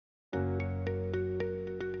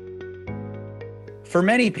For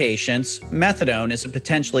many patients, methadone is a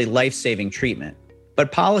potentially life-saving treatment, but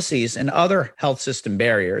policies and other health system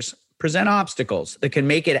barriers present obstacles that can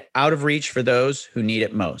make it out of reach for those who need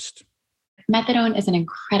it most. Methadone is an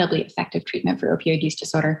incredibly effective treatment for opioid use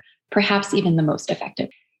disorder, perhaps even the most effective.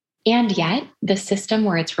 And yet, the system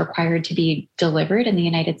where it's required to be delivered in the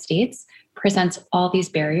United States presents all these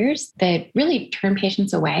barriers that really turn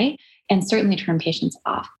patients away and certainly turn patients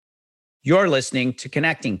off. You're listening to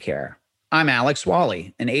Connecting Care. I'm Alex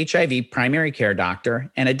Wally, an HIV primary care doctor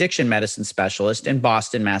and addiction medicine specialist in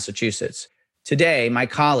Boston, Massachusetts. Today, my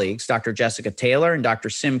colleagues, Dr. Jessica Taylor and Dr.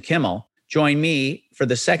 Sim Kimmel, join me for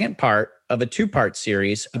the second part of a two-part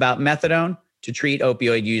series about methadone to treat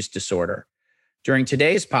opioid use disorder. During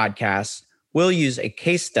today's podcast, we'll use a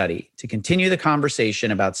case study to continue the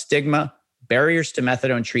conversation about stigma, barriers to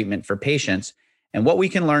methadone treatment for patients, and what we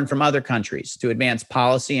can learn from other countries to advance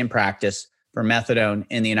policy and practice for methadone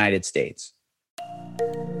in the United States.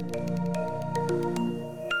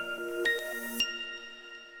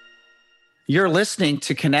 You're listening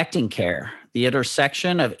to Connecting Care, the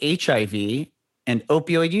intersection of HIV and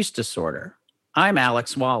opioid use disorder. I'm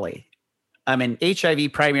Alex Wally. I'm an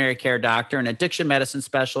HIV primary care doctor and addiction medicine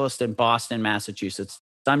specialist in Boston, Massachusetts.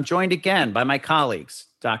 I'm joined again by my colleagues,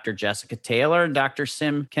 Dr. Jessica Taylor and Dr.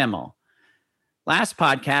 Sim Kimmel. Last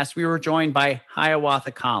podcast, we were joined by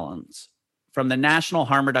Hiawatha Collins from the National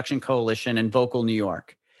Harm Reduction Coalition in Bocal, New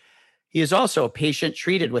York. He is also a patient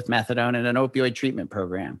treated with methadone in an opioid treatment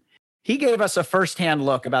program. He gave us a firsthand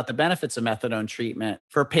look about the benefits of methadone treatment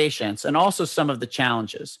for patients and also some of the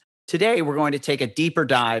challenges. Today, we're going to take a deeper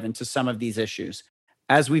dive into some of these issues.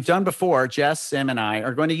 As we've done before, Jess, Sim, and I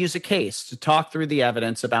are going to use a case to talk through the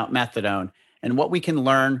evidence about methadone and what we can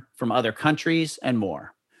learn from other countries and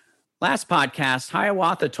more. Last podcast,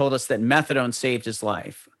 Hiawatha told us that methadone saved his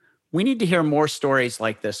life. We need to hear more stories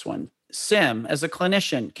like this one. Sim, as a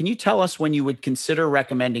clinician, can you tell us when you would consider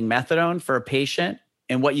recommending methadone for a patient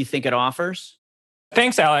and what you think it offers?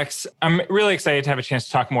 Thanks, Alex. I'm really excited to have a chance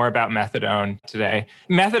to talk more about methadone today.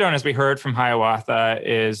 Methadone, as we heard from Hiawatha,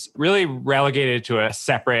 is really relegated to a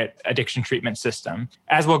separate addiction treatment system.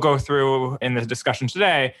 As we'll go through in the discussion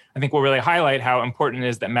today, I think we'll really highlight how important it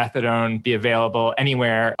is that methadone be available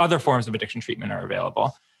anywhere other forms of addiction treatment are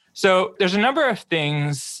available. So there's a number of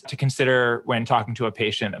things to consider when talking to a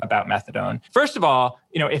patient about methadone. First of all,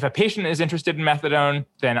 if a patient is interested in methadone,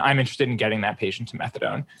 then I'm interested in getting that patient to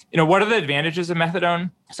methadone. What are the advantages of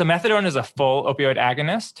methadone? So methadone is a full opioid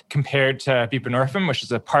agonist compared to buprenorphine, which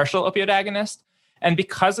is a partial opioid agonist. And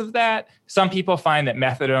because of that, some people find that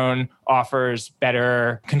methadone offers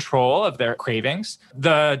better control of their cravings.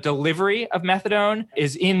 The delivery of methadone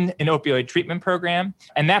is in an opioid treatment program,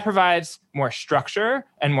 and that provides more structure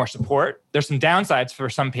and more support. There's some downsides for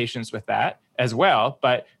some patients with that as well,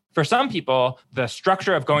 but for some people, the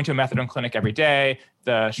structure of going to a methadone clinic every day,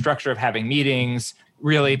 the structure of having meetings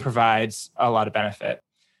really provides a lot of benefit.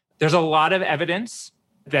 There's a lot of evidence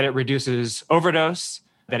that it reduces overdose,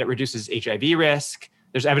 that it reduces HIV risk.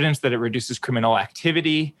 There's evidence that it reduces criminal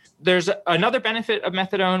activity. There's another benefit of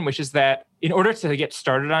methadone, which is that in order to get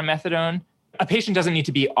started on methadone, a patient doesn't need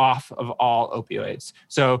to be off of all opioids.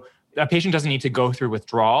 So a patient doesn't need to go through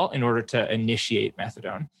withdrawal in order to initiate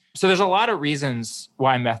methadone. So there's a lot of reasons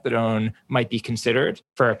why methadone might be considered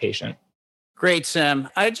for a patient. Great, Sim.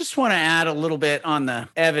 I just want to add a little bit on the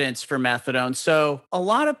evidence for methadone. So a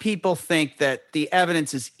lot of people think that the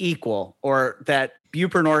evidence is equal or that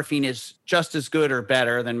buprenorphine is just as good or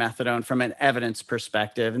better than methadone from an evidence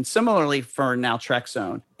perspective, and similarly for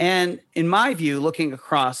naltrexone. And in my view, looking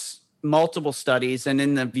across multiple studies and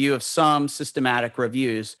in the view of some systematic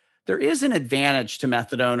reviews, there is an advantage to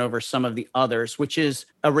methadone over some of the others, which is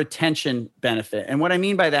a retention benefit. And what I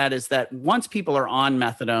mean by that is that once people are on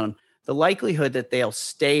methadone, the likelihood that they'll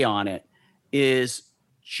stay on it is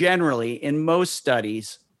generally, in most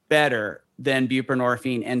studies, better than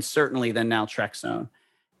buprenorphine and certainly than naltrexone.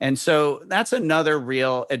 And so that's another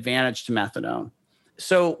real advantage to methadone.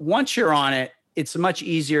 So once you're on it, it's much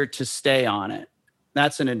easier to stay on it.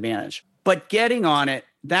 That's an advantage. But getting on it,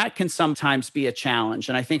 that can sometimes be a challenge.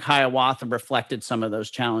 And I think Hiawatha reflected some of those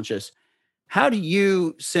challenges. How do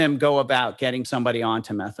you, Sim, go about getting somebody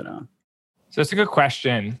onto methadone? So it's a good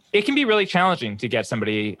question. It can be really challenging to get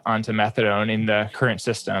somebody onto methadone in the current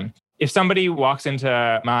system. If somebody walks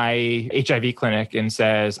into my HIV clinic and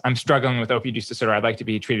says, I'm struggling with opioid use disorder, I'd like to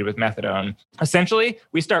be treated with methadone, essentially,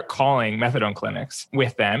 we start calling methadone clinics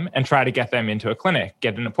with them and try to get them into a clinic,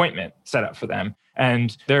 get an appointment set up for them.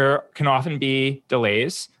 And there can often be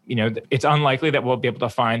delays. It's unlikely that we'll be able to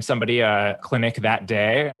find somebody a clinic that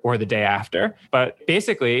day or the day after. But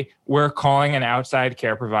basically, we're calling an outside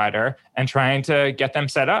care provider and trying to get them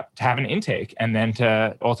set up to have an intake and then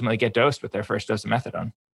to ultimately get dosed with their first dose of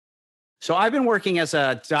methadone. So I've been working as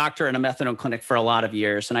a doctor in a methadone clinic for a lot of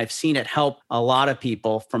years, and I've seen it help a lot of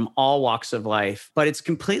people from all walks of life, but it's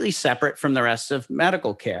completely separate from the rest of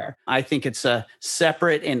medical care. I think it's a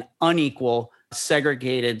separate and unequal,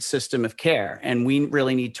 segregated system of care, and we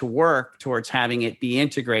really need to work towards having it be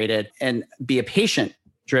integrated and be a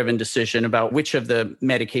patient-driven decision about which of the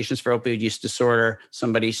medications for opioid use disorder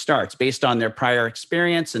somebody starts based on their prior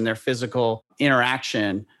experience and their physical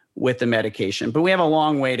interaction with the medication. But we have a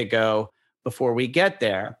long way to go before we get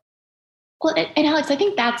there. Well, and Alex, I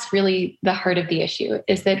think that's really the heart of the issue,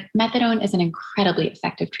 is that methadone is an incredibly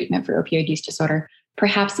effective treatment for opioid use disorder,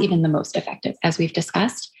 perhaps even the most effective, as we've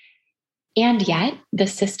discussed. And yet, the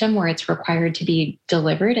system where it's required to be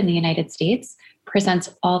delivered in the United States presents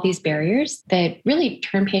all these barriers that really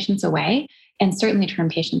turn patients away and certainly turn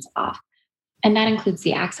patients off. And that includes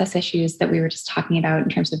the access issues that we were just talking about in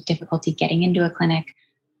terms of difficulty getting into a clinic.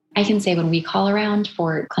 I can say when we call around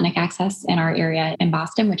for clinic access in our area in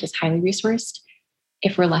Boston, which is highly resourced,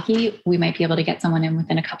 if we're lucky, we might be able to get someone in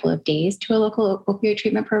within a couple of days to a local opioid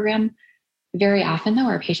treatment program. Very often, though,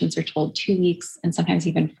 our patients are told 2 weeks and sometimes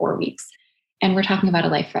even 4 weeks. And we're talking about a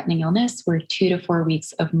life-threatening illness where 2 to 4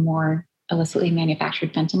 weeks of more illicitly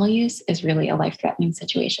manufactured fentanyl use is really a life-threatening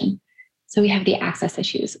situation. So we have the access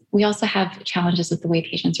issues. We also have challenges with the way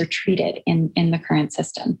patients are treated in the current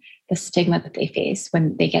system, the stigma that they face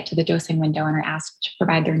when they get to the dosing window and are asked to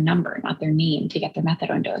provide their number, not their name, to get their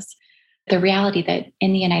methadone dose. The reality that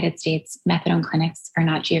in the United States, methadone clinics are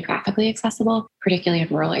not geographically accessible, particularly in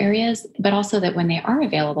rural areas, but also that when they are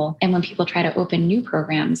available and when people try to open new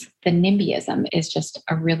programs, the NIMBYism is just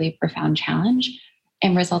a really profound challenge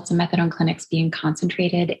and results in methadone clinics being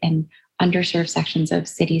concentrated in underserved sections of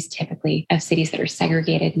cities, typically of cities that are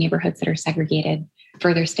segregated, neighborhoods that are segregated,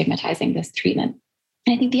 further stigmatizing this treatment.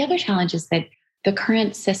 And I think the other challenge is that the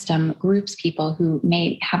current system groups people who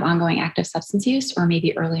may have ongoing active substance use or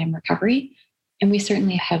maybe early in recovery. And we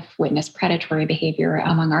certainly have witnessed predatory behavior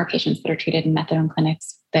among our patients that are treated in methadone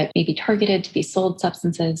clinics that may be targeted to be sold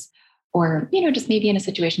substances or, just maybe in a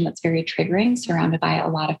situation that's very triggering, surrounded by a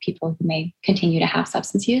lot of people who may continue to have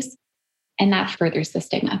substance use. And that furthers the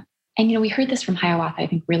stigma. And, we heard this from Hiawatha, I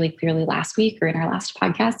think, really clearly last week or in our last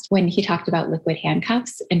podcast when he talked about liquid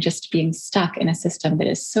handcuffs and just being stuck in a system that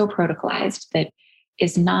is so protocolized that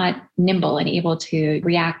is not nimble and able to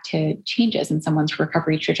react to changes in someone's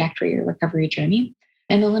recovery trajectory or recovery journey,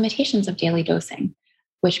 and the limitations of daily dosing,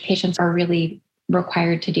 which patients are really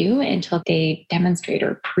required to do until they demonstrate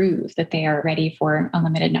or prove that they are ready for a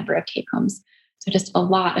limited number of take homes. So just a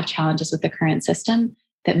lot of challenges with the current system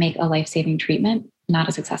that make a life-saving treatment not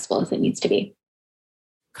as accessible as it needs to be.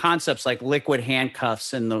 Concepts like liquid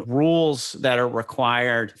handcuffs and the rules that are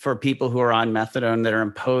required for people who are on methadone that are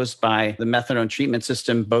imposed by the methadone treatment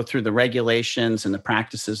system, both through the regulations and the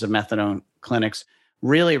practices of methadone clinics,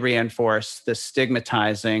 really reinforce the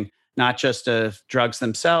stigmatizing, not just of drugs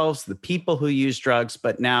themselves, the people who use drugs,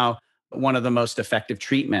 but now one of the most effective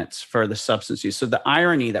treatments for the substance use. So the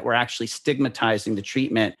irony that we're actually stigmatizing the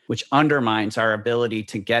treatment, which undermines our ability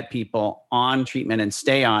to get people on treatment and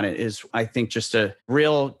stay on it, is, I think, just a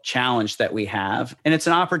real challenge that we have. And it's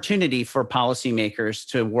an opportunity for policymakers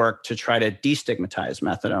to work to try to destigmatize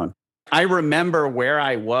methadone. I remember where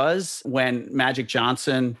I was when Magic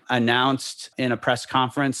Johnson announced in a press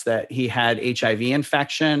conference that he had HIV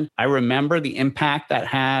infection. I remember the impact that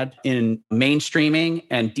had in mainstreaming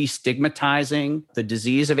and destigmatizing the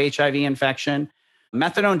disease of HIV infection.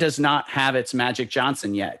 Methadone does not have its Magic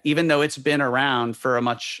Johnson yet, even though it's been around for a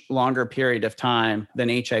much longer period of time than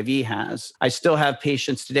HIV has. I still have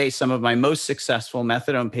patients today, some of my most successful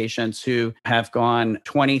methadone patients who have gone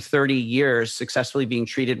 20, 30 years successfully being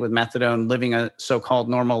treated with methadone, living a so-called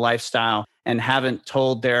normal lifestyle, and haven't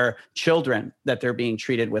told their children that they're being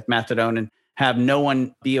treated with methadone and have no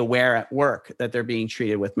one be aware at work that they're being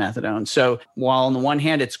treated with methadone. So while on the one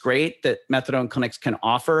hand, it's great that methadone clinics can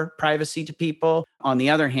offer privacy to people, on the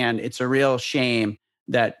other hand, it's a real shame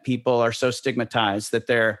that people are so stigmatized that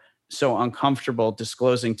they're so uncomfortable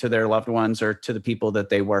disclosing to their loved ones or to the people that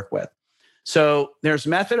they work with. So there's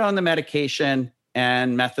methadone, the medication,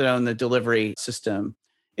 and methadone, the delivery system.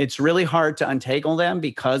 It's really hard to untangle them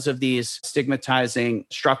because of these stigmatizing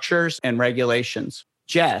structures and regulations.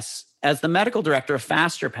 Jess, as the medical director of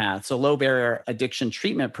Faster Paths, a low-barrier addiction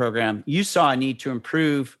treatment program, you saw a need to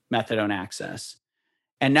improve methadone access.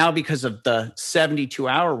 And now, because of the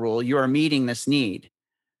 72-hour rule, you are meeting this need.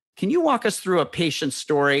 Can you walk us through a patient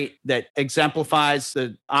story that exemplifies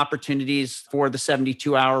the opportunities for the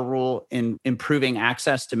 72-hour rule in improving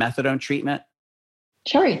access to methadone treatment?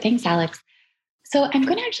 Sure. Thanks, Alex. So I'm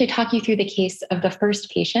going to actually talk you through the case of the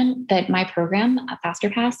first patient that my program,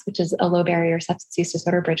 FasterPass, which is a low barrier substance use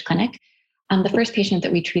disorder bridge clinic, the first patient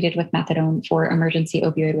that we treated with methadone for emergency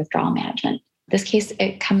opioid withdrawal management. This case,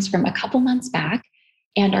 it comes from a couple months back,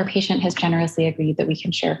 and our patient has generously agreed that we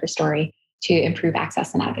can share her story to improve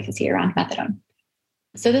access and advocacy around methadone.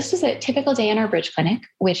 So this was a typical day in our bridge clinic,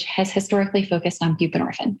 which has historically focused on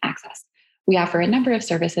buprenorphine access. We offer a number of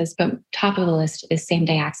services, but top of the list is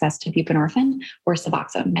same-day access to buprenorphine or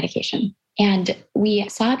Suboxone medication. And we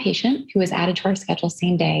saw a patient who was added to our schedule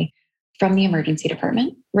same day from the emergency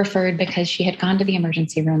department, referred because she had gone to the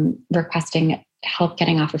emergency room requesting help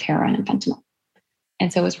getting off of heroin and fentanyl.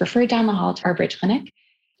 And so was referred down the hall to our bridge clinic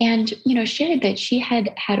and, shared that she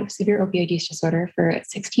had had a severe opioid use disorder for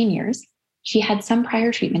 16 years. She had some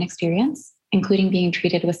prior treatment experience, including being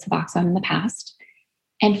treated with Suboxone in the past,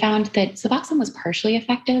 and found that Suboxone was partially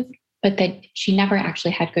effective, but that she never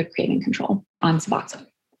actually had good craving control on Suboxone.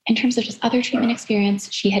 In terms of just other treatment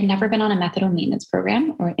experience, she had never been on a methadone maintenance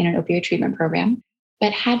program or in an opioid treatment program,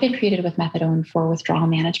 but had been treated with methadone for withdrawal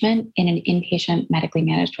management in an inpatient medically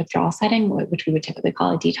managed withdrawal setting, which we would typically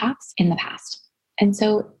call a detox, in the past. And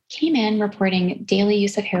so came in reporting daily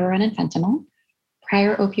use of heroin and fentanyl,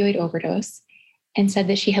 prior opioid overdose, and said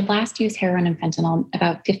that she had last used heroin and fentanyl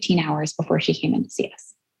about 15 hours before she came in to see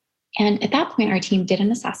us. And at that point, our team did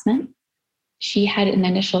an assessment. She had an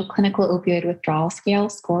initial clinical opioid withdrawal scale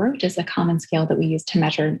score, which is a common scale that we use to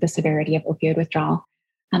measure the severity of opioid withdrawal,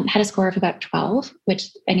 had a score of about 12,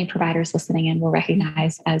 which any providers listening in will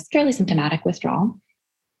recognize as fairly symptomatic withdrawal.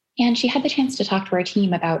 And she had the chance to talk to our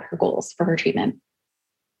team about her goals for her treatment.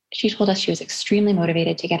 She told us she was extremely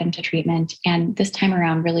motivated to get into treatment, and this time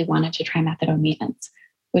around really wanted to try methadone maintenance,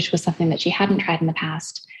 which was something that she hadn't tried in the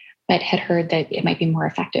past, but had heard that it might be more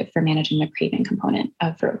effective for managing the craving component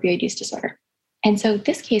of her opioid use disorder. And so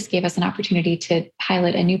this case gave us an opportunity to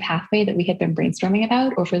pilot a new pathway that we had been brainstorming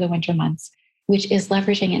about over the winter months, which is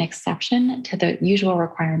leveraging an exception to the usual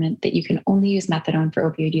requirement that you can only use methadone for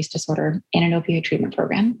opioid use disorder in an opioid treatment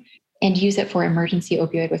program and use it for emergency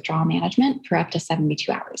opioid withdrawal management for up to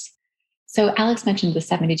 72 hours. So Alex mentioned the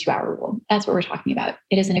 72-hour rule. That's what we're talking about.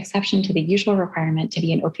 It is an exception to the usual requirement to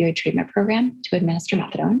be an opioid treatment program to administer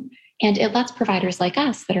methadone. And it lets providers like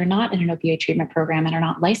us that are not in an opioid treatment program and are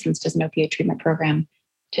not licensed as an opioid treatment program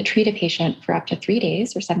to treat a patient for up to 3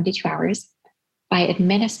 days or 72 hours by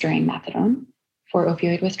administering methadone for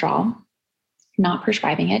opioid withdrawal, not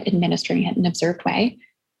prescribing it, administering it in an observed way,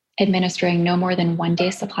 administering no more than 1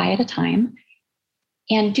 day supply at a time,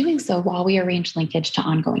 and doing so while we arrange linkage to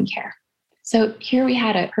ongoing care. So here we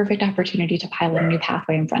had a perfect opportunity to pilot a new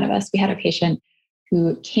pathway in front of us. We had a patient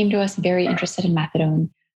who came to us very interested in methadone,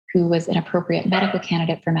 who was an appropriate medical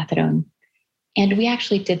candidate for methadone. And we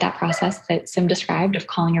actually did that process that Sim described of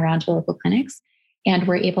calling around to local clinics, and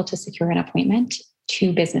were able to secure an appointment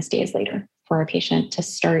 2 business days later for our patient to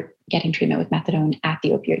start getting treatment with methadone at the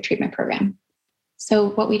opioid treatment program.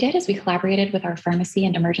 So what we did is we collaborated with our pharmacy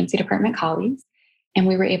and emergency department colleagues, and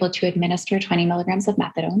we were able to administer 20 milligrams of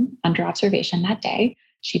methadone under observation that day.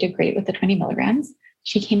 She did great with the 20 milligrams.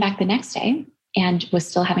 She came back the next day and was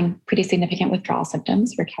still having pretty significant withdrawal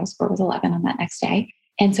symptoms. Her COW score was 11 on that next day.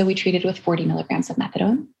 And so we treated with 40 milligrams of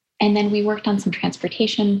methadone. And then we worked on some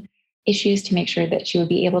transportation issues to make sure that she would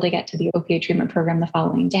be able to get to the opioid treatment program the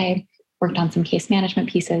following day, worked on some case management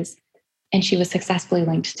pieces, and she was successfully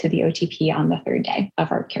linked to the OTP on the 3rd day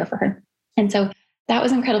of our care for her. And so that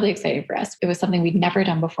was incredibly exciting for us. It was something we'd never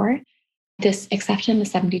done before. This exception, the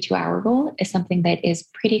 72-hour rule, is something that is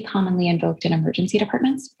pretty commonly invoked in emergency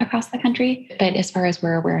departments across the country, but as far as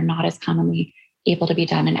we're aware, not as commonly able to be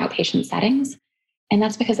done in outpatient settings. And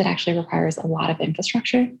that's because it actually requires a lot of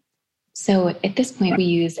infrastructure. So at this point, we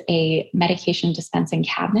use a medication dispensing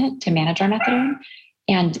cabinet to manage our methadone.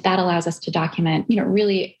 And that allows us to document,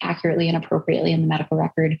 really accurately and appropriately in the medical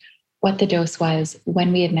record what the dose was,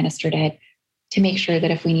 when we administered it, to make sure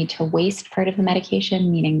that if we need to waste part of the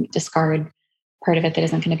medication, meaning discard part of it that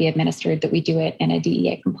isn't going to be administered, that we do it in a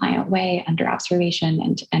DEA compliant way under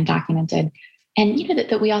observation and documented. And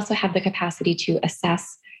that we also have the capacity to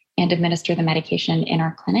assess and administer the medication in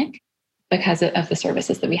our clinic because of the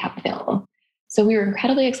services that we have available. So we were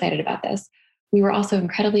incredibly excited about this. We were also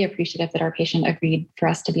incredibly appreciative that our patient agreed for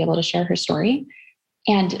us to be able to share her story.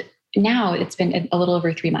 And now it's been a little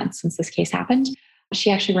over 3 months since this case happened. She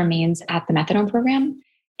actually remains at the methadone program,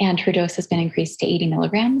 and her dose has been increased to 80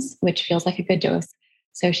 milligrams, which feels like a good dose.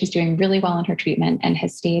 So she's doing really well in her treatment and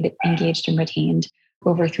has stayed engaged and retained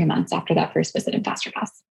over 3 months after that first visit in FasterPass.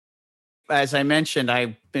 As I mentioned,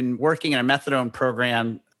 I've been working in a methadone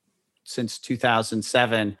program since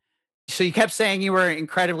 2007. So you kept saying you were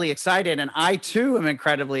incredibly excited, and I too am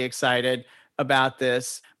incredibly excited about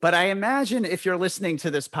this. But I imagine if you're listening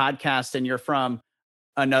to this podcast and you're from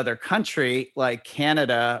another country like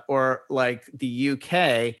Canada or like the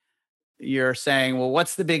UK, you're saying, well,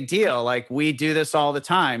 what's the big deal? Like, we do this all the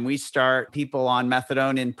time. We start people on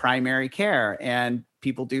methadone in primary care and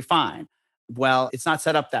people do fine. Well, it's not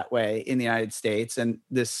set up that way in the United States. And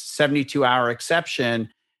this 72-hour exception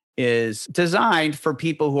is designed for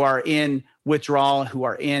people who are in withdrawal, who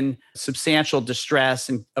are in substantial distress,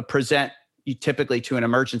 and present you typically to an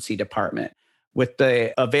emergency department. With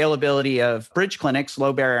the availability of bridge clinics,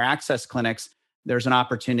 low barrier access clinics, there's an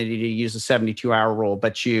opportunity to use a 72-hour rule,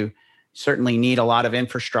 but you certainly need a lot of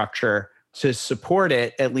infrastructure to support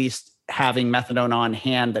it, at least having methadone on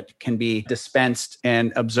hand that can be dispensed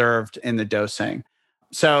and observed in the dosing.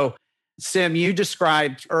 So, Sim, you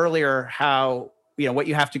described earlier how, what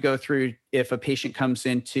you have to go through if a patient comes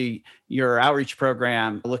into your outreach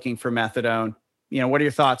program looking for methadone. What are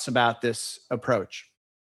your thoughts about this approach?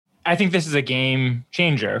 I think this is a game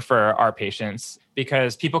changer for our patients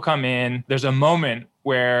because people come in, there's a moment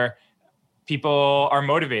where people are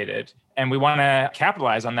motivated and we want to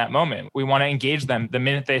capitalize on that moment. We want to engage them the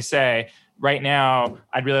minute they say, right now,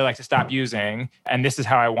 I'd really like to stop using, and this is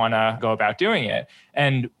how I want to go about doing it.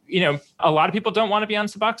 And, a lot of people don't want to be on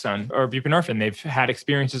Suboxone or buprenorphine. They've had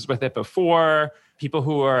experiences with it before. People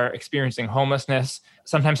who are experiencing homelessness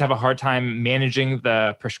sometimes have a hard time managing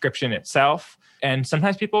the prescription itself. And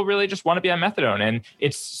sometimes people really just want to be on methadone. And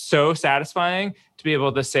it's so satisfying to be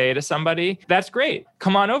able to say to somebody, that's great,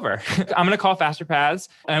 come on over. I'm going to call FasterPass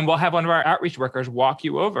and we'll have one of our outreach workers walk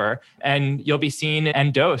you over and you'll be seen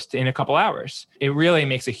and dosed in a couple hours. It really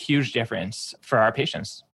makes a huge difference for our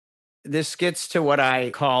patients. This gets to what I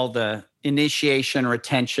call the initiation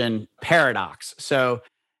retention paradox. So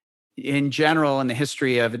in general, in the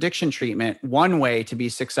history of addiction treatment, one way to be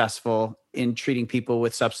successful in treating people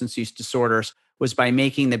with substance use disorders was by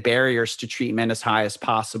making the barriers to treatment as high as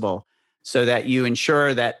possible so that you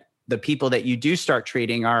ensure that the people that you do start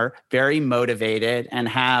treating are very motivated and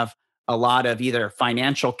have a lot of either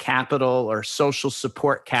financial capital or social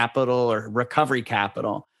support capital or recovery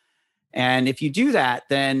capital. And if you do that,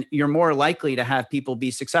 then you're more likely to have people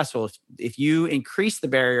be successful. If you increase the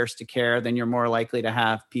barriers to care, then you're more likely to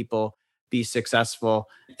have people be successful.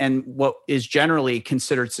 And what is generally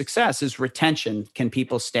considered success is retention. Can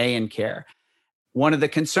people stay in care? One of the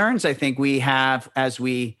concerns I think we have as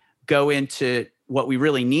we go into what we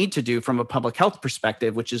really need to do from a public health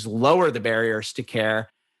perspective, which is lower the barriers to care,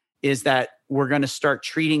 is that we're going to start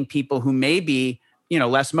treating people who may be,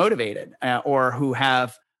 less motivated or who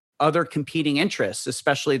have other competing interests,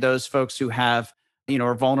 especially those folks who have,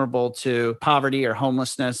 are vulnerable to poverty or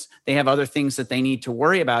homelessness. They have other things that they need to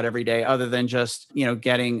worry about every day other than just,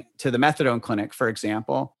 getting to the methadone clinic, for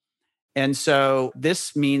example. And so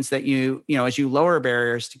this means that as you lower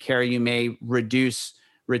barriers to care, you may reduce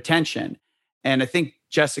retention. And I think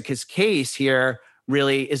Jessica's case here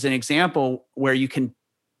really is an example where you can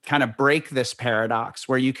kind of break this paradox,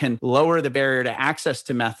 where you can lower the barrier to access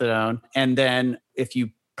to methadone. And then if you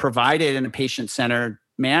provide it in a patient-centered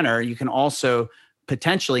manner, you can also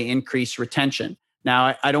potentially increase retention.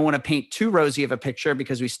 Now, I don't want to paint too rosy of a picture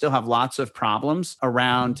because we still have lots of problems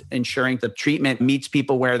around ensuring the treatment meets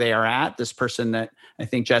people where they are at. This person that I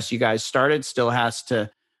think, Jess, you guys started still has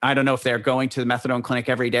to, I don't know if they're going to the methadone clinic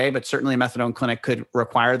every day, but certainly a methadone clinic could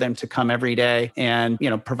require them to come every day and,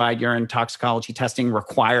 provide urine toxicology testing,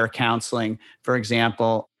 require counseling, for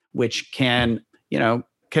example, which can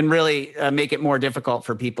really make it more difficult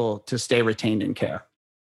for people to stay retained in care.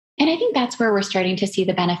 And I think that's where we're starting to see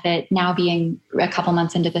the benefit now, being a couple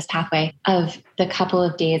months into this pathway, of the couple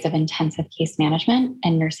of days of intensive case management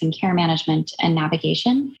and nursing care management and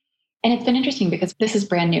navigation. And it's been interesting because this is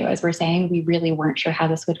brand new. As we're saying, we really weren't sure how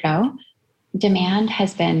this would go. Demand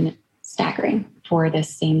has been staggering for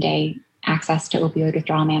this same day access to opioid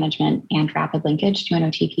withdrawal management and rapid linkage to an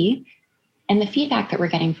OTP. And the feedback that we're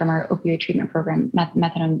getting from our opioid treatment program,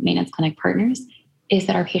 methadone maintenance clinic partners, is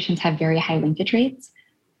that our patients have very high linkage rates,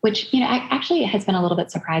 which actually has been a little bit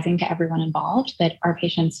surprising to everyone involved, that our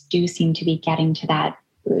patients do seem to be getting to that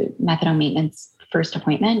methadone maintenance first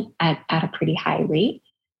appointment at a pretty high rate.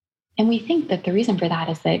 And we think that the reason for that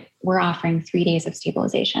is that we're offering 3 days of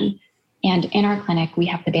stabilization. And in our clinic, we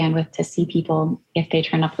have the bandwidth to see people if they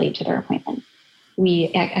turn up late to their appointment.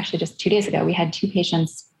 We actually, just 2 days ago, we had 2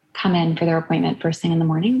 patients come in for their appointment first thing in the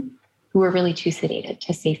morning. who were really too sedated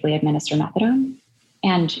to safely administer methadone.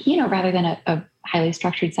 And, rather than a highly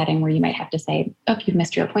structured setting where you might have to say, oh, you've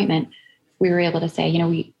missed your appointment, we were able to say,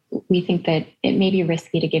 we think that it may be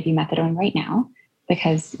risky to give you methadone right now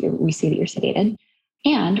because we see that you're sedated.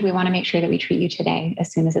 And we want to make sure that we treat you today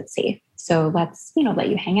as soon as it's safe. So let's, let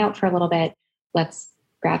you hang out for a little bit. Let's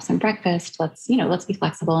grab some breakfast. Let's be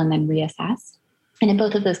flexible and then reassess. And in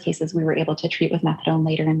both of those cases, we were able to treat with methadone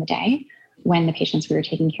later in the day when the patients we were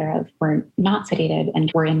taking care of were not sedated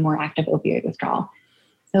and were in more active opioid withdrawal.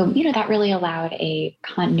 So, that really allowed a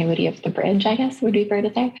continuity of the bridge, I guess would be fair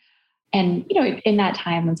to say. And, in that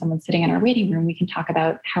time when someone's sitting in our waiting room, we can talk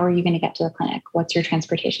about how are you going to get to the clinic? What's your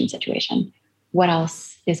transportation situation? What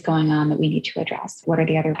else is going on that we need to address? What are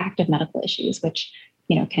the other active medical issues, which,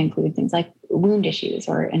 can include things like wound issues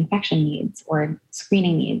or infection needs or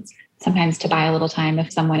screening needs. Sometimes to buy a little time,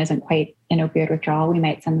 if someone isn't quite in opioid withdrawal, we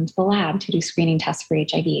might send them to the lab to do screening tests for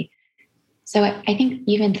HIV. So I think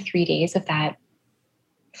even 3 days of that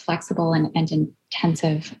flexible and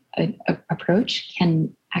intensive approach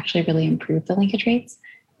can actually really improve the linkage rates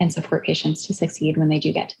and support patients to succeed when they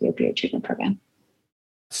do get to the opioid treatment program.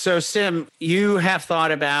 So, Sim, you have thought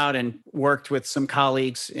about and worked with some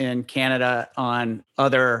colleagues in Canada on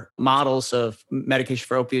other models of medication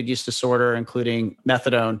for opioid use disorder, including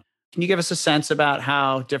methadone. Can you give us a sense about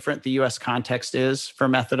how different the U.S. context is for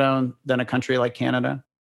methadone than a country like Canada?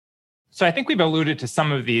 So I think we've alluded to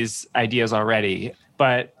some of these ideas already,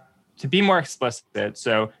 but to be more explicit,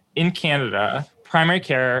 so in Canada, primary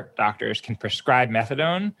care doctors can prescribe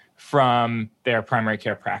methadone from their primary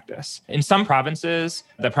care practice. In some provinces,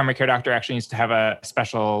 the primary care doctor actually needs to have a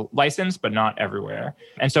special license, but not everywhere.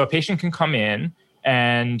 And so a patient can come in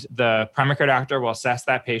and the primary care doctor will assess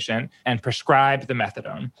that patient and prescribe the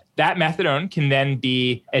methadone. That methadone can then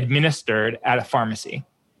be administered at a pharmacy.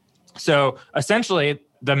 So essentially,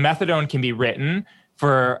 the methadone can be written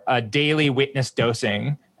for a daily witness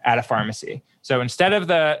dosing at a pharmacy. So instead of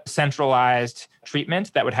the centralized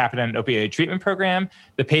treatment that would happen in an opioid treatment program,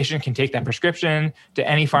 the patient can take that prescription to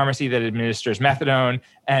any pharmacy that administers methadone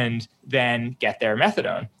and then get their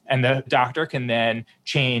methadone. And the doctor can then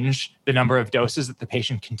change the number of doses that the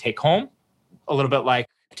patient can take home, a little bit like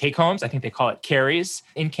take homes. I think they call it carries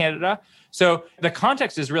in Canada. So the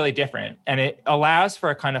context is really different, and it allows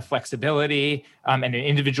for a kind of flexibility and an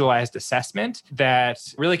individualized assessment that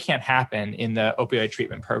really can't happen in the opioid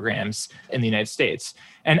treatment programs in the United States.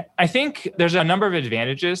 And I think there's a number of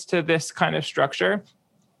advantages to this kind of structure.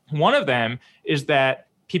 One of them is that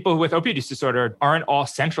people with opioid use disorder aren't all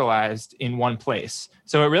centralized in one place.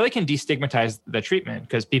 So it really can destigmatize the treatment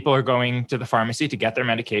because people are going to the pharmacy to get their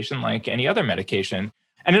medication like any other medication.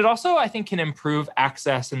 And it also, I think, can improve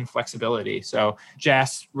access and flexibility. So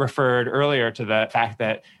Jess referred earlier to the fact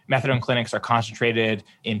that methadone clinics are concentrated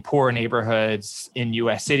in poor neighborhoods in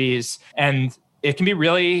US cities. And it can be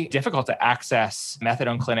really difficult to access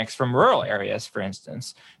methadone clinics from rural areas, for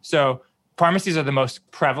instance. So pharmacies are the most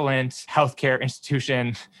prevalent healthcare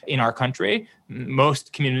institution in our country.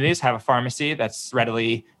 Most communities have a pharmacy that's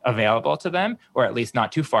readily available to them, or at least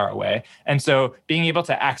not too far away. And so being able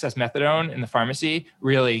to access methadone in the pharmacy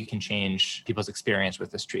really can change people's experience with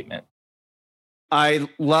this treatment. I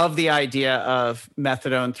love the idea of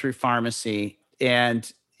methadone through pharmacy,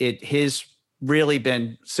 and it has really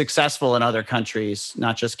been successful in other countries,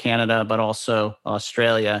 not just Canada, but also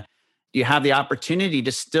Australia. You have the opportunity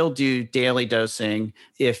to still do daily dosing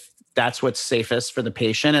if that's what's safest for the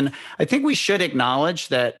patient. And I think we should acknowledge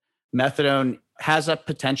that methadone has a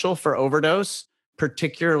potential for overdose,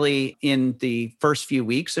 particularly in the first few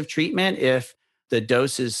weeks of treatment, if the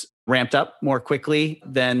dose is ramped up more quickly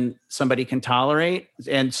than somebody can tolerate.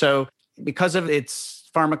 And so because of its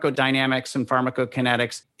pharmacodynamics and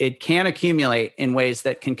pharmacokinetics, it can accumulate in ways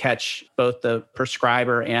that can catch both the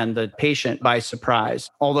prescriber and the patient by surprise.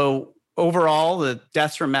 Although overall, the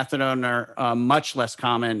deaths from methadone are much less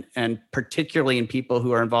common, and particularly in people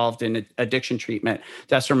who are involved in addiction treatment.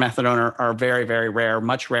 Deaths from methadone are very, very rare,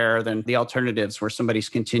 much rarer than the alternatives where somebody's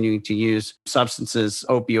continuing to use substances,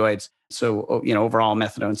 opioids. So, overall,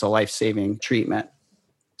 methadone is a life-saving treatment.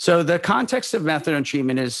 So the context of methadone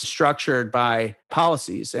treatment is structured by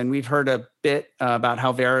policies, and we've heard a bit about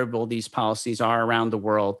how variable these policies are around the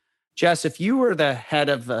world. Jess, if you were the head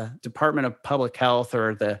of the Department of Public Health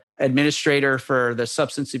or the administrator for the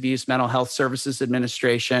Substance Abuse Mental Health Services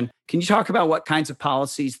Administration, can you talk about what kinds of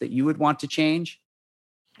policies that you would want to change?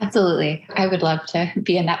 Absolutely. I would love to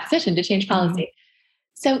be in that position to change policy.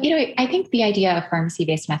 So, I think the idea of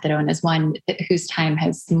pharmacy-based methadone is one whose time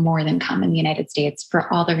has more than come in the United States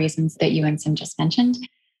for all the reasons that you and Sim just mentioned.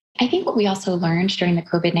 I think what we also learned during the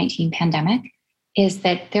COVID-19 pandemic is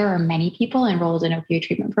that there are many people enrolled in opioid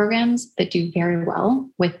treatment programs that do very well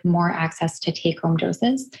with more access to take-home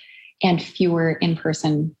doses and fewer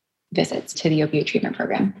in-person visits to the opioid treatment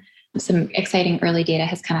program. Some exciting early data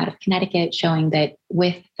has come out of Connecticut showing that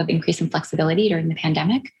with the increase in flexibility during the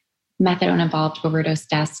pandemic, methadone-involved overdose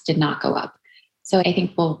deaths did not go up. So I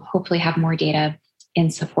think we'll hopefully have more data in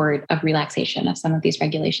support of relaxation of some of these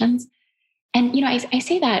regulations. And, I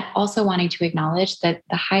say that also wanting to acknowledge that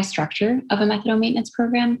the high structure of a methadone maintenance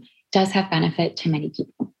program does have benefit to many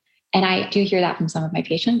people. And I do hear that from some of my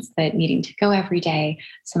patients that needing to go every day,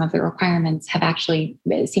 some of the requirements have actually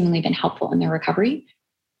seemingly been helpful in their recovery.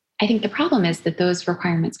 I think the problem is that those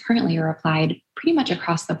requirements currently are applied pretty much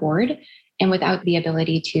across the board and without the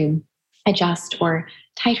ability to adjust or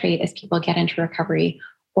titrate as people get into recovery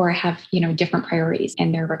or have, different priorities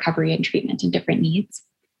in their recovery and treatment and different needs.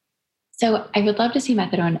 So I would love to see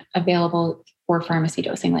methadone available for pharmacy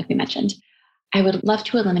dosing, like we mentioned. I would love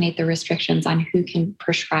to eliminate the restrictions on who can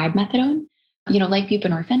prescribe methadone. Like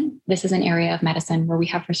buprenorphine, this is an area of medicine where we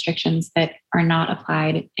have restrictions that are not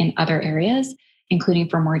applied in other areas, including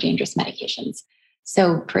for more dangerous medications.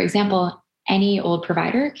 So, for example, any old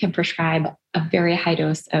provider can prescribe a very high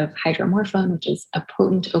dose of hydromorphone, which is a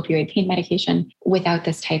potent opioid pain medication, without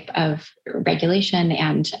this type of regulation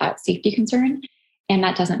and safety concern. And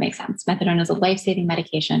that doesn't make sense. Methadone is a life-saving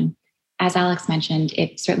medication. As Alex mentioned,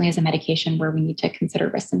 it certainly is a medication where we need to consider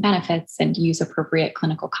risks and benefits and use appropriate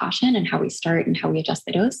clinical caution in how we start and how we adjust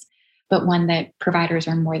the dose, but one that providers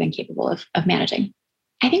are more than capable of managing.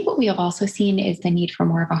 I think what we have also seen is the need for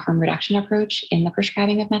more of a harm reduction approach in the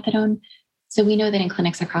prescribing of methadone. So we know that in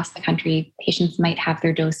clinics across the country, patients might have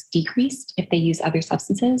their dose decreased if they use other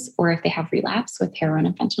substances or if they have relapse with heroin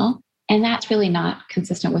and fentanyl. And that's really not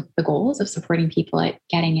consistent with the goals of supporting people at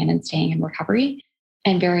getting in and staying in recovery,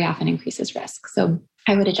 and very often increases risk. So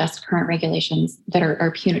I would adjust current regulations that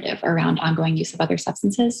are punitive around ongoing use of other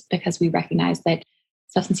substances, because we recognize that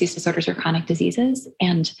substance use disorders are chronic diseases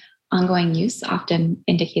and ongoing use often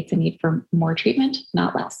indicates a need for more treatment,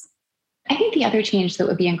 not less. I think the other change that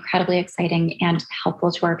would be incredibly exciting and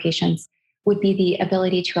helpful to our patients would be the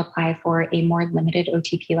ability to apply for a more limited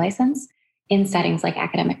OTP license in settings like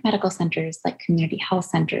academic medical centers, like community health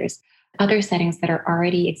centers, other settings that are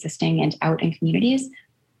already existing and out in communities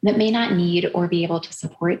that may not need or be able to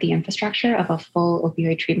support the infrastructure of a full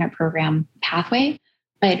opioid treatment program pathway,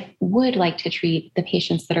 but would like to treat the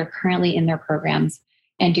patients that are currently in their programs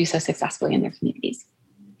and do so successfully in their communities.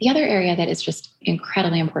 The other area that is just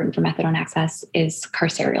incredibly important for methadone access is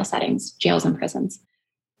carceral settings, jails and prisons.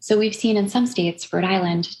 So we've seen in some states, Rhode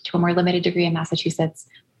Island, to a more limited degree in Massachusetts,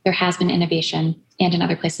 there has been innovation, and in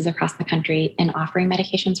other places across the country, in offering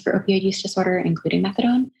medications for opioid use disorder, including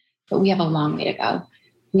methadone, but we have a long way to go.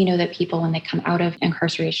 We know that people, when they come out of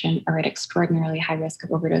incarceration, are at extraordinarily high risk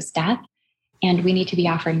of overdose death, and we need to be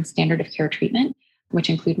offering standard of care treatment, which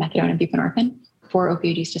include methadone and buprenorphine, for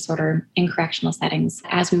opioid use disorder in correctional settings,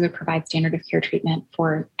 as we would provide standard of care treatment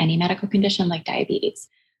for any medical condition like diabetes.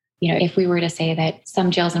 If we were to say that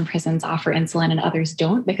some jails and prisons offer insulin and others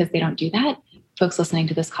don't because they don't do that, folks listening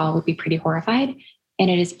to this call would be pretty horrified.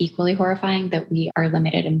 And it is equally horrifying that we are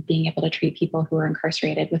limited in being able to treat people who are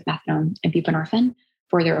incarcerated with methadone and buprenorphine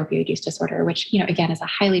for their opioid use disorder, which, again, is a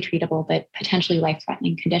highly treatable but potentially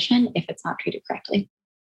life-threatening condition if it's not treated correctly.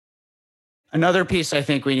 Another piece I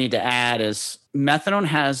think we need to add is methadone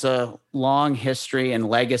has a long history and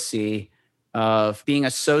legacy of being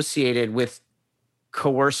associated with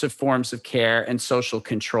coercive forms of care and social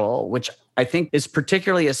control, which I think is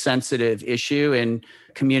particularly a sensitive issue in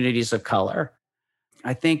communities of color.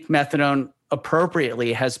 I think methadone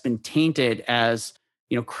appropriately has been tainted as,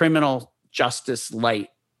 criminal justice light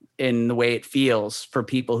in the way it feels for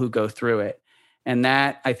people who go through it. And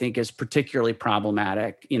that, I think, is particularly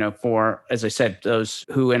problematic, for, as I said, those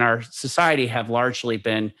who in our society have largely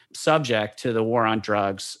been subject to the war on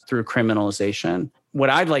drugs through criminalization. What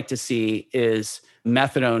I'd like to see is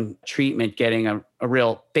methadone treatment getting a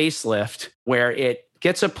real facelift where it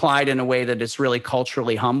gets applied in a way that is really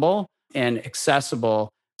culturally humble and accessible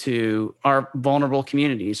to our vulnerable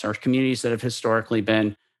communities, our communities that have historically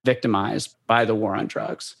been victimized by the war on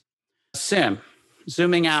drugs. Sim,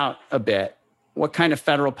 zooming out a bit, what kind of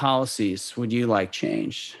federal policies would you like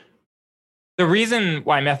changed? The reason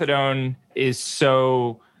why methadone is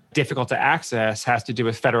so difficult to access has to do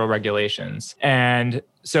with federal regulations. And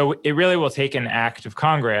so it really will take an act of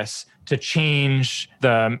Congress to change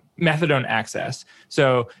the methadone access.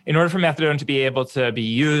 So in order for methadone to be able to be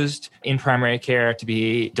used in primary care, to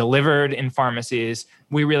be delivered in pharmacies,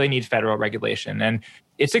 we really need federal regulation. And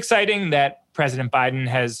it's exciting that President Biden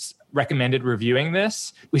has recommended reviewing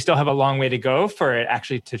this. We still have a long way to go for it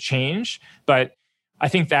actually to change, but I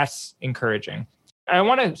think that's encouraging. I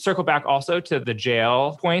want to circle back also to the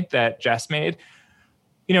jail point that Jess made.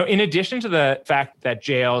 In addition to the fact that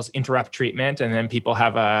jails interrupt treatment and then people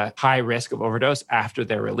have a high risk of overdose after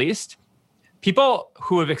they're released, people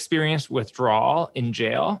who have experienced withdrawal in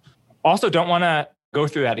jail also don't want to go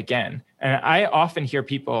through that again. And I often hear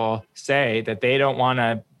people say that they don't want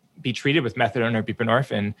to be treated with methadone or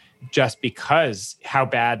buprenorphine just because how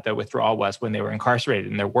bad the withdrawal was when they were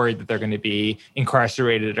incarcerated. And they're worried that they're going to be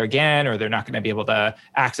incarcerated again, or they're not going to be able to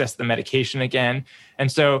access the medication again.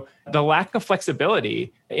 And so the lack of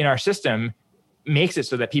flexibility in our system makes it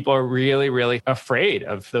so that people are really, really afraid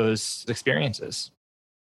of those experiences.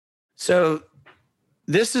 So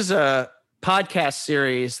this is a podcast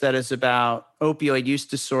series that is about opioid use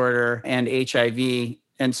disorder and HIV.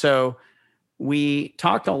 And so we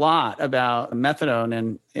talked a lot about methadone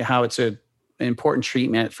and how it's an important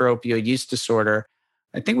treatment for opioid use disorder.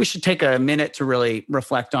 I think we should take a minute to really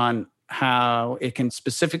reflect on how it can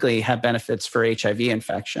specifically have benefits for HIV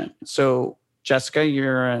infection. So, Jessica,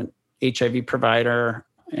 you're an HIV provider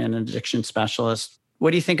and an addiction specialist.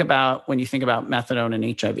 What do you think about when you think about methadone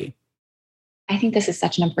and HIV? I think this is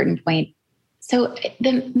such an important point. So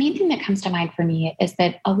the main thing that comes to mind for me is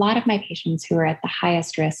that a lot of my patients who are at the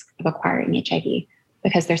highest risk of acquiring HIV,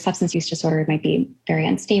 because their substance use disorder might be very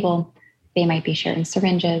unstable, they might be sharing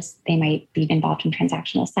syringes, they might be involved in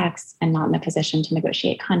transactional sex and not in a position to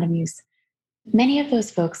negotiate condom use. Many of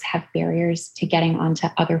those folks have barriers to getting onto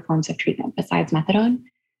other forms of treatment besides methadone.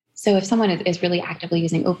 So if someone is really actively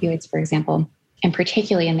using opioids, for example, and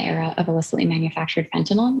particularly in the era of illicitly manufactured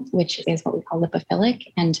fentanyl, which is what we call lipophilic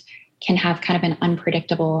and can have kind of an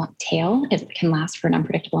unpredictable tail. It can last for an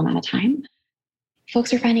unpredictable amount of time.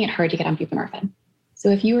 Folks are finding it hard to get on buprenorphine. So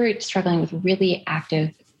if you are struggling with really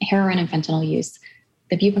active heroin and fentanyl use,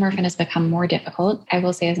 the buprenorphine has become more difficult. I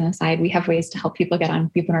will say as an aside, we have ways to help people get on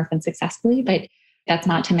buprenorphine successfully, but that's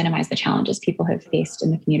not to minimize the challenges people have faced in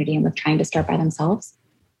the community and with trying to start by themselves.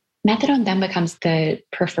 Methadone then becomes the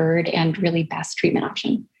preferred and really best treatment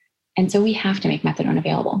option. And so we have to make methadone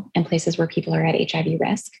available in places where people are at HIV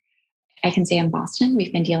risk. I can say in Boston,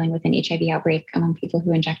 we've been dealing with an HIV outbreak among people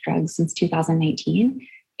who inject drugs since 2019.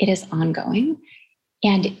 It is ongoing.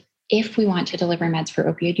 And if we want to deliver meds for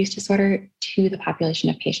opioid use disorder to the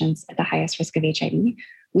population of patients at the highest risk of HIV,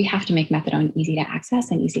 we have to make methadone easy to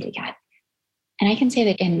access and easy to get. And I can say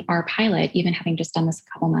that in our pilot, even having just done this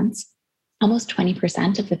a couple months, almost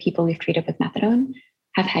 20% of the people we've treated with methadone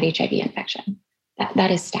have had HIV infection.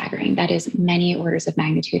 That is staggering. That is many orders of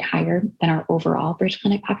magnitude higher than our overall Bridge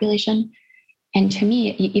Clinic population. And to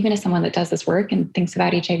me, even as someone that does this work and thinks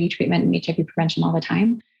about HIV treatment and HIV prevention all the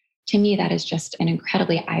time, to me, that is just an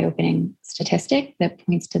incredibly eye-opening statistic that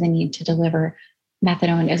points to the need to deliver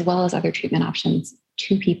methadone as well as other treatment options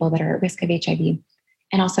to people that are at risk of HIV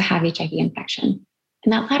and also have HIV infection.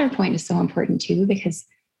 And that latter point is so important too, because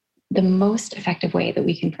the most effective way that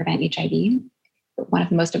we can prevent HIV, one of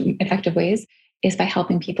the most effective ways, is by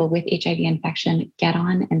helping people with HIV infection get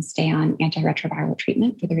on and stay on antiretroviral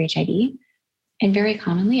treatment for their HIV. And very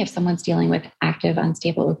commonly, if someone's dealing with active,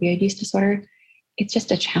 unstable opioid use disorder, it's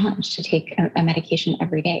just a challenge to take a medication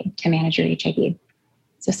every day to manage your HIV.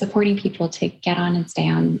 So supporting people to get on and stay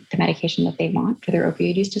on the medication that they want for their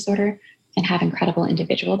opioid use disorder can have incredible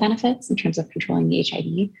individual benefits in terms of controlling the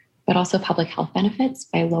HIV, but also public health benefits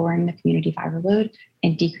by lowering the community viral load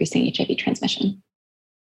and decreasing HIV transmission.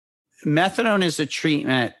 Methadone is a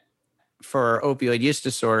treatment for opioid use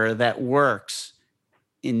disorder that works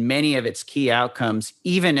in many of its key outcomes,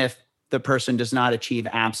 even if the person does not achieve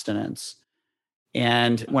abstinence.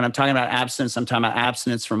 And when I'm talking about abstinence, I'm talking about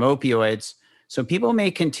abstinence from opioids. So people may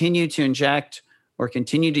continue to inject or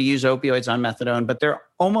continue to use opioids on methadone, but they're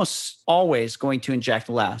almost always going to inject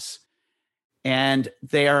less. And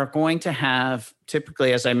they are going to have,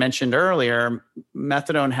 typically, as I mentioned earlier,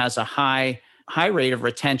 methadone has a high rate of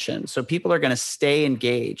retention. So people are going to stay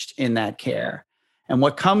engaged in that care. And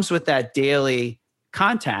what comes with that daily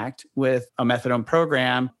contact with a methadone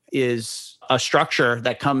program is a structure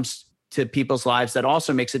that comes to people's lives that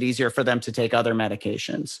also makes it easier for them to take other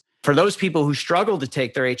medications. For those people who struggle to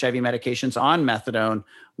take their HIV medications on methadone,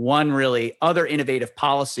 one really other innovative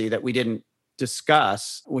policy that we didn't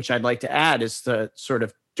discuss, which I'd like to add, is the sort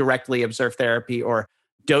of directly observed therapy or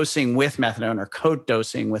dosing with methadone or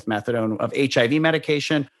co-dosing with methadone of HIV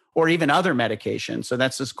medication or even other medications. So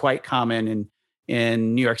that's just quite common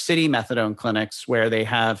in New York City methadone clinics where they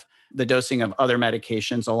have the dosing of other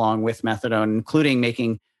medications along with methadone, including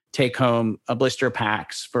making take-home blister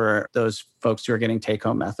packs for those folks who are getting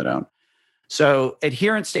take-home methadone. So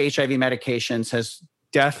adherence to HIV medications has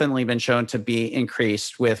definitely been shown to be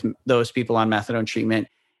increased with those people on methadone treatment.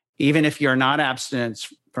 Even if you're not abstinent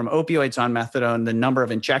from opioids on methadone, the number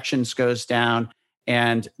of injections goes down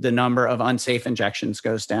and the number of unsafe injections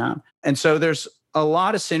goes down. And so there's a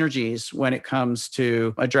lot of synergies when it comes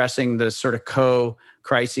to addressing the sort of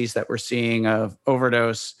co-crises that we're seeing of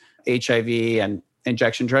overdose, HIV, and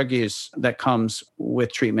injection drug use that comes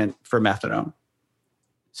with treatment for methadone.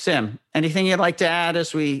 Sim, anything you'd like to add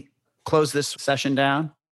as we close this session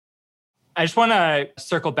down? I just want to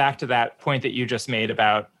circle back to that point that you just made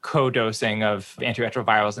about co-dosing of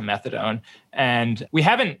antiretrovirals and methadone. And we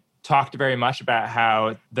haven't talked very much about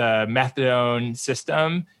how the methadone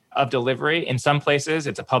system of delivery, in some places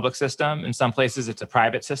it's a public system, in some places it's a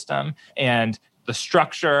private system. And the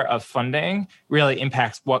structure of funding really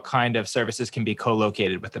impacts what kind of services can be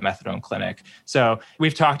co-located with the methadone clinic. So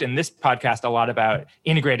we've talked in this podcast a lot about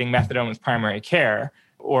integrating methadone with primary care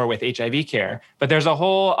or with HIV care, but there's a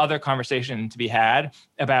whole other conversation to be had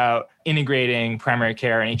about integrating primary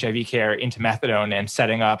care and HIV care into methadone and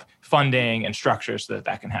setting up funding and structures so that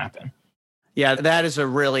that can happen. Yeah, that is a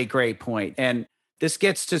really great point. And this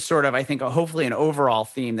gets to sort of, I think, hopefully an overall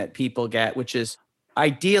theme that people get, which is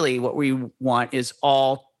ideally what we want is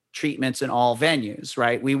all treatments in all venues,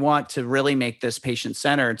 right? We want to really make this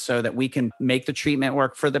patient-centered so that we can make the treatment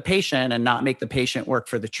work for the patient and not make the patient work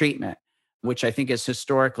for the treatment, which I think is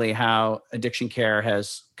historically how addiction care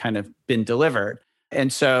has kind of been delivered.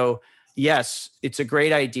 And so, yes, it's a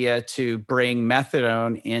great idea to bring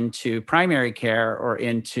methadone into primary care or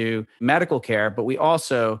into medical care, but we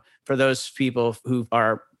also, for those people who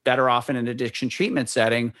are better off in an addiction treatment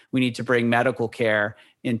setting, we need to bring medical care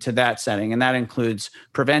into that setting. And that includes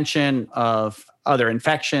prevention of other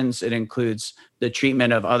infections. It includes the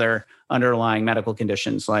treatment of other underlying medical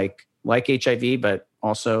conditions like HIV, but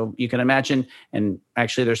also you can imagine, and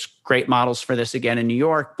actually there's great models for this again in New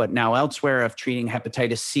York, but now elsewhere, of treating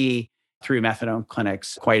hepatitis C through methadone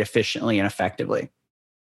clinics quite efficiently and effectively.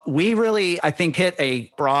 We really, I think, hit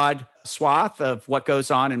a broad swath of what goes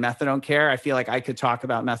on in methadone care. I feel like I could talk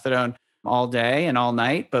about methadone all day and all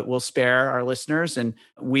night, but we'll spare our listeners, and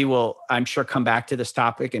we will, I'm sure, come back to this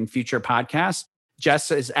topic in future podcasts. Jess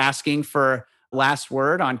is asking for last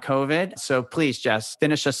word on COVID. So please, Jess,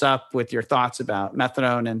 finish us up with your thoughts about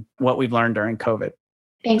methadone and what we've learned during COVID.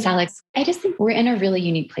 Thanks, Alex. I just think we're in a really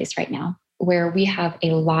unique place right now where we have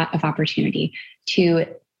a lot of opportunity to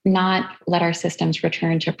not let our systems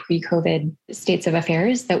return to pre-COVID states of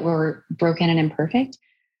affairs that were broken and imperfect,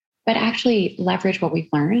 but actually leverage what we've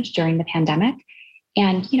learned during the pandemic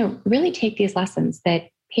and, really take these lessons that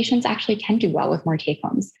patients actually can do well with more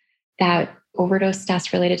take-homes, that overdose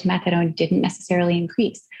deaths related to methadone didn't necessarily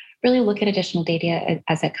increase. Really look at additional data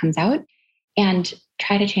as it comes out and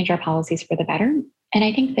try to change our policies for the better. And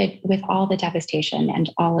I think that with all the devastation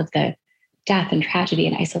and all of the death and tragedy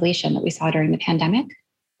and isolation that we saw during the pandemic,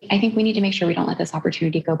 I think we need to make sure we don't let this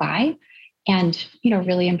opportunity go by and,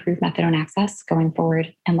 really improve methadone access going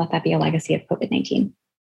forward and let that be a legacy of COVID-19.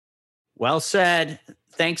 Well said.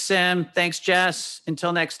 Thanks, Sim. Thanks, Jess.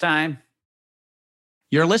 Until next time.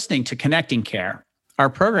 You're listening to Connecting Care. Our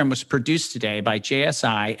program was produced today by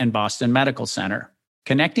JSI and Boston Medical Center.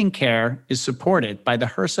 Connecting Care is supported by the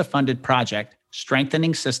HRSA-funded project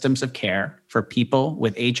Strengthening Systems of Care for People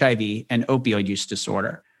with HIV and Opioid Use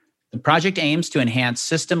Disorder. The project aims to enhance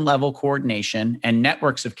system-level coordination and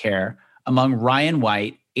networks of care among Ryan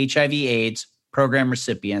White HIV/AIDS program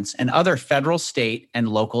recipients and other federal, state, and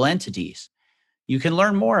local entities. You can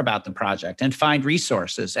learn more about the project and find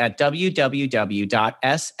resources at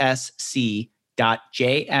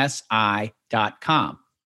www.ssc.jsi.com.